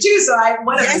listeners too. So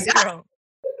girl.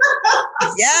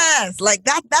 Yes,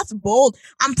 that's bold.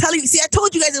 I'm telling you, I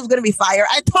told you guys it was going to be fire.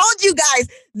 I told you guys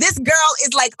this girl is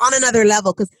on another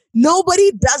level, because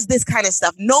nobody does this kind of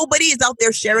stuff. Nobody is out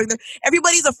there sharing them.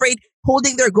 Everybody's afraid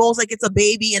holding their goals like it's a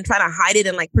baby and trying to hide it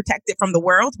and protect it from the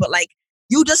world. But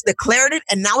you just declared it,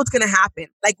 and now it's going to happen.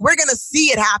 We're going to see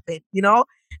it happen, and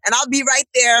I'll be right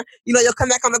there. You'll come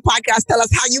back on the podcast, tell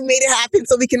us how you made it happen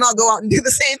so we can all go out and do the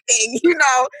same thing,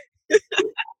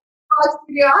 to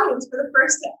the audience for the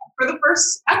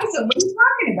first episode. What are you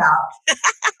talking about?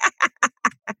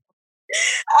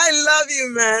 I love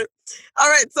you, man. All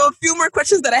right. So a few more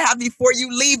questions that I have before you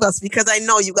leave us, because I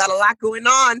know you got a lot going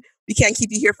on. We can't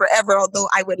keep you here forever, although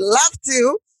I would love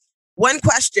to. One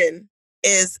question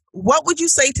is, what would you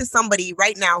say to somebody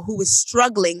right now who is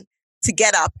struggling to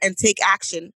get up and take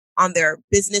action on their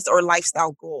business or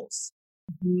lifestyle goals?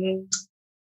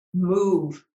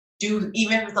 Move. Do,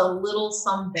 even if it's a little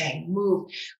something, move.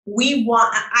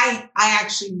 I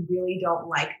actually really don't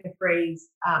like the phrase,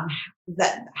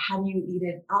 that how do you eat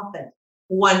an elephant?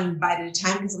 One bite at a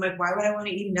time. Because I'm like, why would I want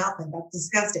to eat an elephant? That's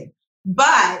disgusting.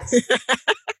 But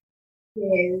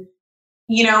think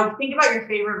about your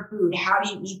favorite food. How do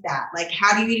you eat that? Like,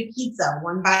 how do you eat a pizza?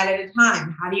 One bite at a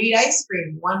time. How do you eat ice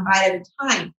cream? One bite at a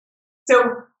time.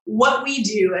 So what we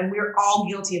do, and we're all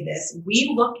guilty of this,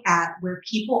 we look at where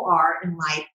people are in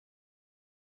life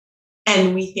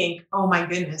and we think, oh my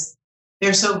goodness,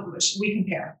 they're so foolish. We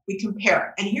compare.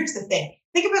 And here's the thing.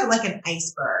 Think about it like an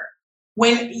iceberg.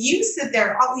 When you sit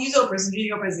there, I'll use Oprah as an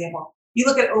example. You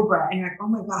look at Oprah and you're like, oh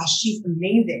my gosh, she's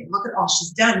amazing. Look at all she's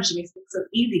done. She makes it so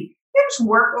easy. You know how much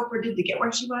work Oprah did to get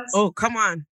where she was? Oh, come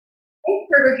on.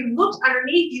 Iceberg, if you looked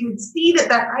underneath, you would see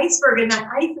that iceberg and that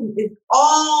ice is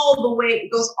all the way, it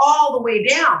goes all the way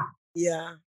down.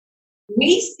 Yeah.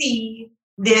 We see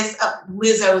this,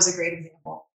 Lizzo is a great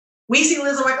example. We see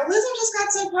Lizzo, like, Lizzo just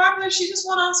got so popular. She just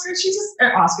won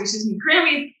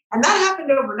Grammys. And that happened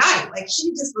overnight. Like,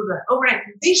 she just was an overnight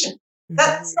sensation. Mm-hmm.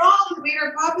 That song that made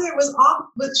her popular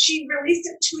she released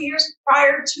it 2 years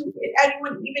prior to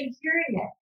anyone even hearing it.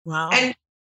 Wow. And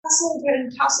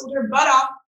tussled her butt off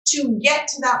to get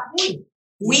to that point.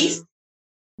 Yeah.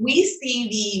 We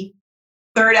see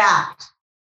the third act,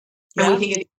 and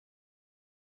we think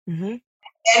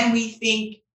and we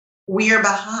think we are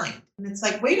behind. And it's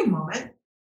like, wait a moment.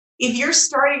 If you're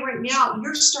starting right now,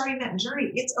 you're starting that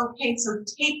journey. It's okay. So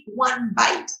take one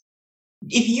bite.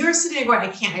 If you're sitting there going,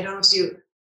 I don't know what to do,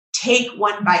 take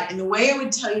one bite. And the way I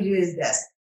would tell you to do is this.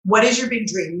 What is your big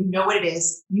dream? You know what it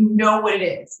is. You're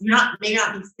may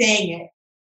not be saying it,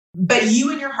 but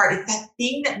you in your heart, it's that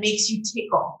thing that makes you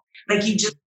tickle. Like you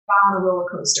just found a roller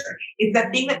coaster. It's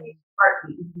that thing that makes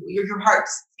your heart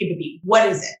skip a beat. What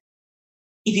is it?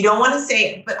 If you don't want to say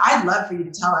it, but I'd love for you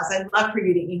to tell us. I'd love for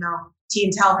you to email T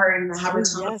and tell her and have her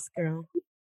tell us. Yes, girl.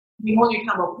 You hold your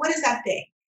tongue, but what is that thing?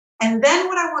 And then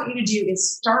what I want you to do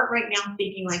is start right now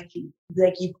thinking like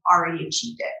you've already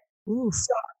achieved it. Ooh.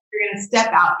 So you're going to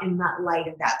step out in that light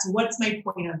of that. So what's my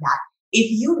point of that?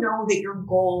 If you know that your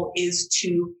goal is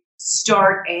to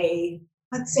start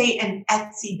let's say an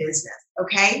Etsy business,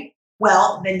 okay?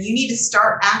 Well, then you need to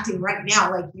start acting right now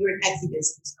like you're an Etsy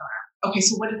business owner. Okay,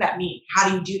 so what does that mean? How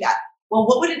do you do that? Well,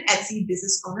 what would an Etsy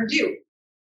business owner do?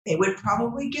 They would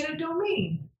probably get a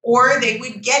domain, or they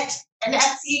would get an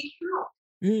Etsy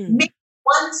account. Make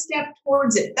one step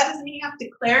towards it. That doesn't mean you have to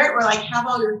declare it or like have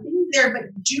all your things there,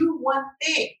 but do one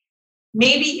thing.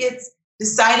 Maybe it's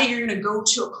deciding you're going to go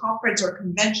to a conference or a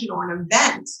convention or an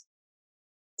event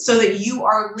so that you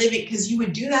are living, because you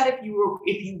would do that if you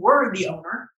were the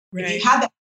owner. Right. If you had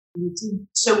that.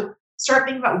 So start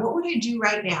thinking about, what would I do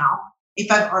right now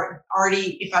if I was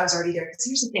already there? Because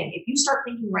here's the thing. If you start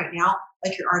thinking right now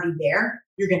like you're already there,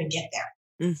 you're going to get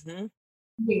there. Mm-hmm.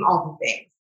 Doing all the things.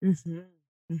 Mm-hmm.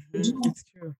 Mm-hmm. It's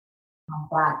true.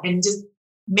 That. And just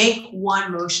make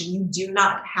one motion. You do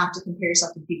not have to compare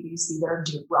yourself to people you see that are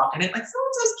rocking it. Like,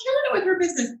 so-and-so's killing it with her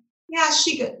business. Yeah,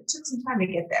 it took some time to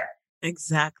get there.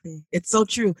 Exactly. It's so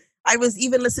true. I was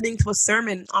even listening to a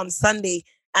sermon on Sunday,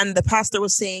 and the pastor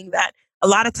was saying that a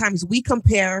lot of times we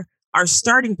compare our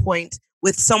starting point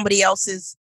with somebody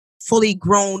else's fully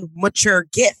grown, mature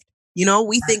gift.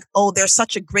 We think, oh, they're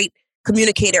such a great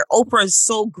communicator. Oprah is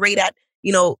so great at,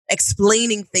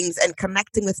 explaining things and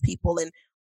connecting with people and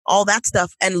all that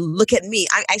stuff. And look at me.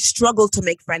 I struggle to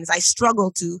make friends. I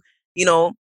struggle to,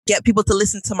 get people to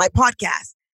listen to my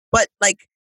podcast. But like,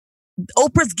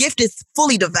 Oprah's gift is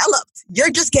fully developed.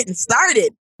 You're just getting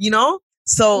started,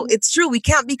 So it's true. We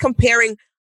can't be comparing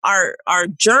our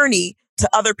journey to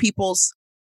other people's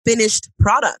finished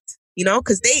product,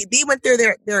 because they went through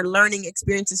their learning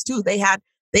experiences too. They had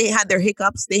their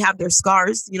hiccups, they have their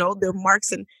scars, their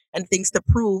marks and things to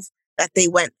prove that they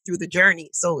went through the journey.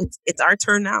 So it's our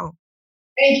turn now.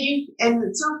 And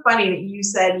it's so funny that you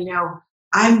said,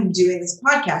 I'm doing this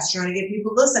podcast trying to get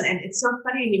people to listen. And it's so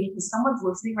funny to me because someone's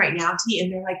listening right now, T, and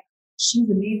they're like, she's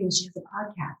amazing. She has a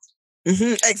podcast.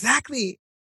 Mm-hmm, exactly.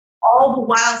 All the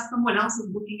while someone else is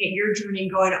looking at your journey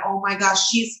and going, oh my gosh,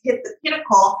 she's hit the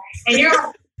pinnacle. And you're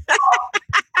like, oh,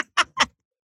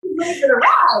 she's ready for the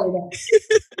ride.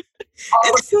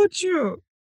 It's so true.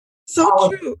 So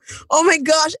true. Oh my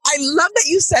gosh. I love that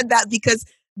you said that because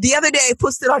the other day I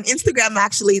posted on Instagram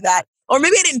actually that, or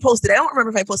maybe I didn't post it. I don't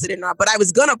remember if I posted it or not, but I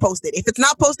was going to post it. If it's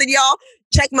not posted, y'all,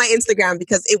 check my Instagram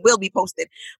because it will be posted.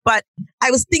 But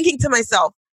I was thinking to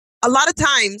myself, a lot of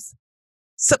times,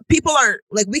 so people are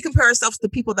like, we compare ourselves to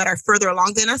people that are further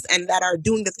along than us and that are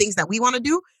doing the things that we want to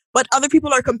do. But other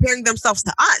people are comparing themselves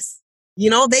to us. You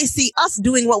know, they see us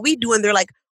doing what we do and they're like,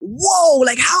 whoa,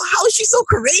 like how is she so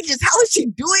courageous? How is she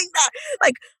doing that?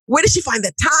 Like, where does she find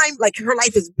the time? Like her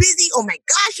life is busy. Oh my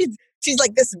gosh, she's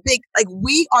like this big, like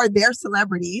we are their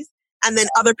celebrities and then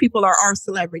other people are our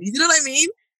celebrities. You know what I mean?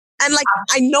 And like,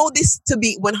 I know this to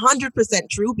be 100%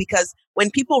 true because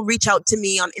when people reach out to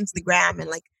me on Instagram and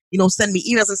like, you know, send me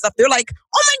emails and stuff, they're like,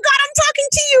 oh my God, I'm talking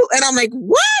to you. And I'm like,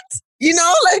 what? You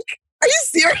know, like, are you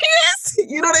serious?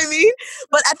 You know what I mean?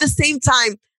 But at the same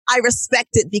time, I respect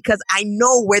it because I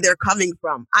know where they're coming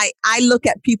from. I look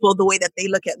at people the way that they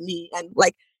look at me and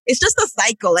like, it's just a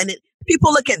cycle and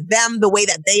people look at them the way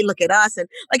that they look at us. And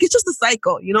like, it's just a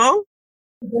cycle, you know?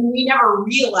 Then we never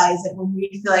realize it when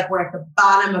we feel like we're at the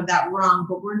bottom of that rung,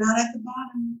 but we're not at the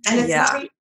bottom. And it's not,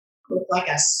 it's like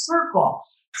a circle.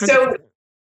 100%. So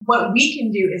what we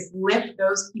can do is lift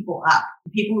those people up.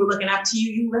 The people who are looking up to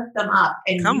you, you lift them up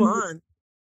and come on.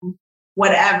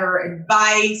 Whatever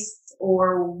advice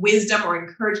or wisdom or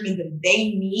encouragement that they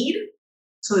need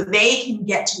so that they can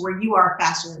get to where you are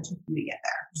faster than it took you to get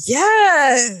there.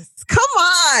 Yes. Come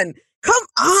on. Come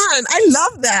on. I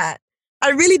love that. I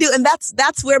really do. And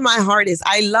that's where my heart is.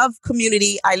 I love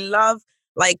community. I love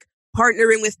like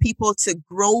partnering with people to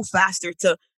grow faster,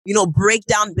 to, you know, break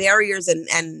down barriers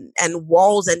and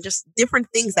walls and just different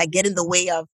things that get in the way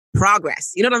of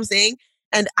progress. You know what I'm saying?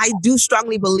 And I do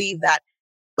strongly believe that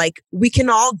like we can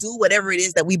all do whatever it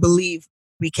is that we believe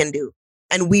we can do.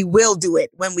 And we will do it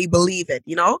when we believe it,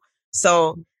 you know?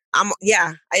 So I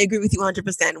agree with you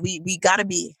 100%. We got to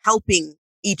be helping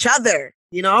each other,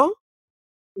 you know?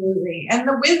 Absolutely. And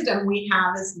the wisdom we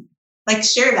have is like,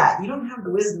 share that. You don't have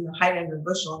the wisdom to hide under a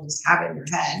bushel and just have it in your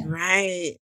head.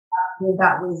 Right. Give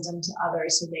that wisdom to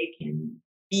others so they can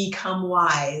become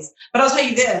wise. But I'll tell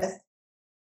you this,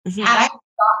 had I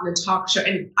gotten a talk show,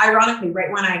 and ironically, right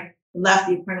when I left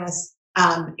The Apprentice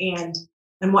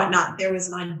and whatnot, there was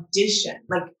an audition.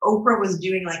 Like Oprah was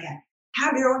doing like a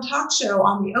have your own talk show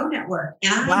on the O Network.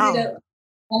 And I did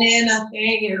a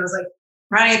thing and it was like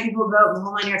trying to get people to vote and the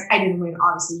whole 9 yards. I didn't win,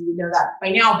 obviously, you would know that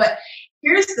by now. But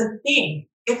here's the thing.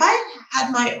 If I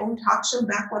had my own talk show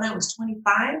back when I was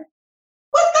 25,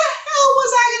 what the hell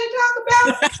was I going to talk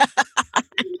about?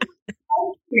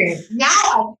 Now I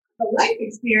have a life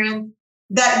experience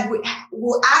that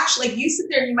will actually, like you sit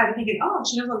there and you might be thinking, oh,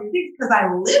 she knows all these things because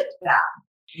I lived that.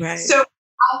 Right. So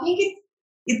I think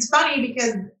it's funny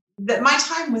because my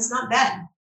time was not then.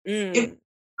 It was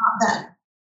not then.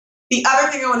 The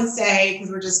other thing I want to say,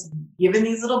 because we're just giving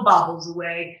these little bubbles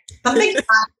away, something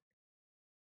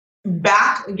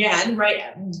back again,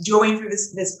 right? Going through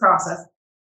this process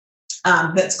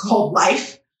that's called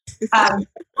life. Have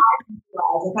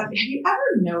you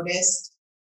ever noticed,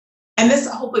 and this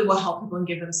hopefully will help people and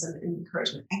give them some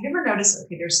encouragement. Have you ever noticed,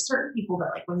 okay, there's certain people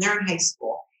that like when they're in high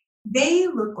school, they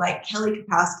look like Kelly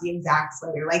Kapowski and Zach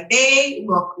Slater. Like they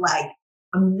look like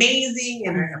amazing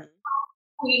and they're the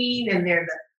queen and they're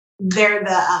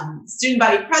the student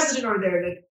body president or they're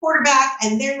the quarterback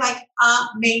and they're like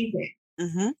amazing.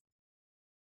 Mm-hmm.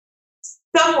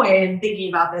 Somewhere in thinking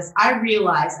about this, I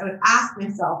realized I would ask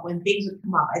myself when things would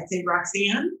come up, I'd say,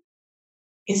 Roxanne,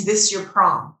 is this your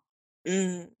prom?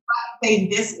 If I say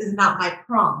this is not my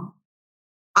prom,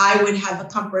 I would have the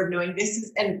comfort of knowing this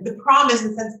is, and the prom is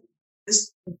in the sense,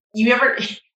 this, you ever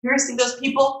see those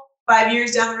people 5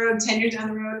 years down the road, 10 years down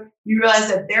the road, you realize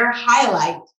that their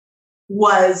highlight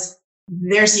was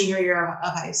their senior year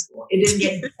of high school. It didn't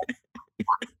get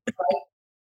right?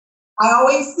 I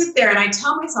always sit there and I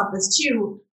tell myself this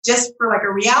too, just for like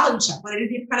a reality check. When I did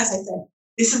The Apprentice, I said,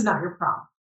 this is not your prom.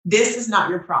 This is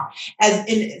not your prom. As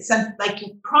in sense, like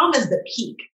prom is the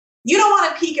peak. You don't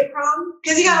want to peak at prom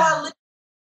because you got a lot of living.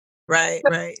 Right,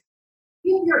 so right.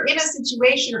 If you're in a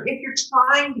situation or if you're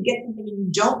trying to get something and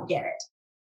you don't get it,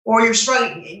 or you're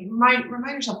struggling, remind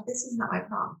yourself, this is not my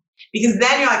prom. Because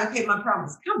then you're like, okay, my prom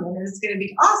is coming and it's going to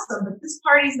be awesome, but this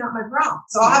party's not my prom.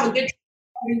 So I'll have a good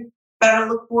time, but I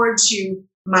look forward to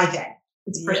my day.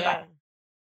 It's perspective.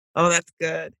 Oh, that's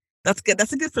good. That's good.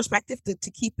 That's a good perspective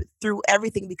to keep through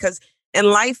everything because in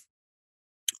life,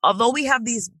 although we have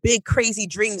these big, crazy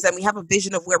dreams and we have a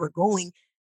vision of where we're going,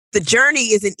 the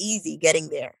journey isn't easy getting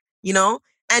there, you know?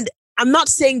 And I'm not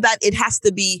saying that it has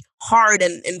to be hard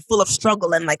and full of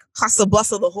struggle and like hustle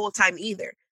bustle the whole time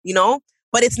either.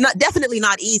 but it's not definitely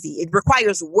not easy. It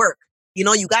requires work.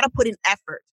 You got to put in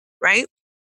effort, right?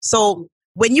 So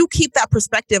when you keep that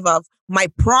perspective of my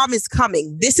prom is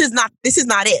coming, this is not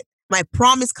it. My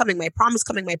prom is coming, my prom is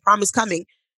coming, my prom is coming.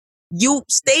 You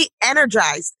stay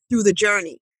energized through the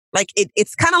journey. Like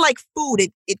it's kind of like food.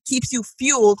 It keeps you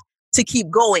fueled to keep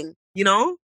going,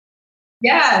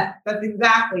 Yeah, that's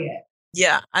exactly it.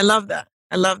 Yeah, I love that.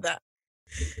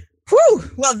 Whew.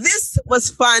 Well, this was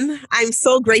fun. I'm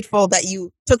so grateful that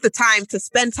you took the time to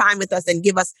spend time with us and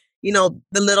give us, the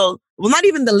little, well, not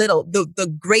even the little,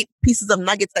 the great pieces of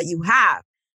nuggets that you have.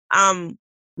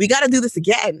 We got to do this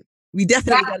again. We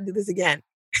definitely got to do this again.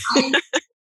 I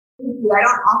don't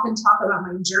often talk about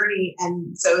my journey.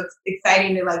 And so it's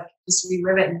exciting to just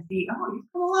relive it and see, oh, you've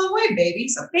come a long way, baby.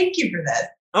 So thank you for this.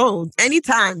 Oh,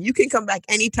 anytime. You can come back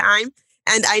anytime.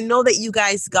 And I know that you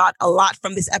guys got a lot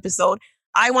from this episode.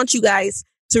 I want you guys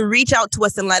to reach out to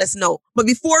us and let us know. But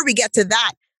before we get to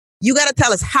that, you got to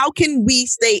tell us, how can we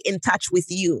stay in touch with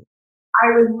you?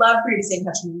 I would love for you to stay in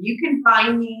touch with me. You can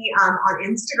find me on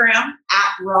Instagram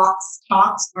at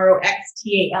RoxTalks,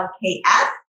 RoxTalks.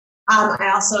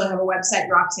 I also have a website,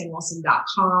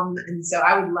 roxannewilson.com. And so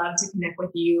I would love to connect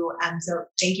with you. And so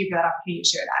thank you for that opportunity to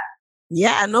share that.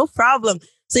 Yeah, no problem.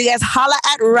 So you guys holla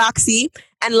at Roxy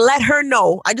and let her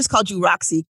know. I just called you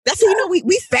Roxy. That's how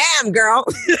we fam, girl.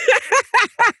 But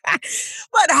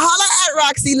holla at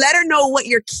Roxy. Let her know what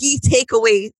your key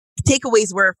takeaways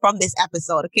were from this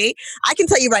episode, okay? I can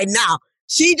tell you right now,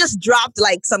 she just dropped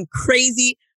some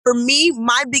crazy. For me,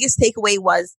 my biggest takeaway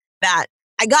was that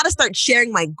I got to start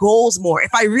sharing my goals more.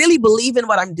 If I really believe in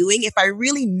what I'm doing, if I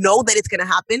really know that it's going to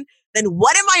happen, then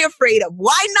what am I afraid of?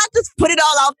 Why not just put it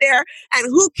all out there? And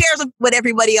who cares what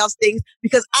everybody else thinks?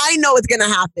 Because I know it's going to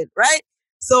happen, right?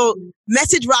 So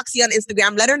message Roxy on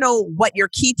Instagram. Let her know what your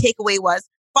key takeaway was.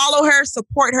 Follow her,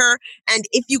 support her. And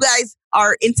if you guys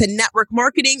are into network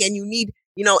marketing and you need,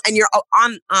 and you're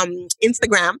on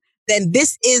Instagram, then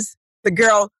this is the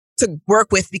girl to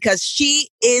work with, because she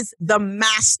is the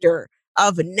master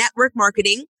of network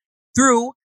marketing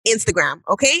through Instagram.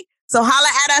 Okay. So holla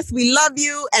at us. We love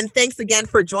you. And thanks again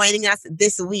for joining us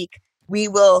this week. We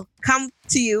will come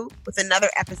to you with another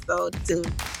episode soon.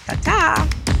 Ta-ta.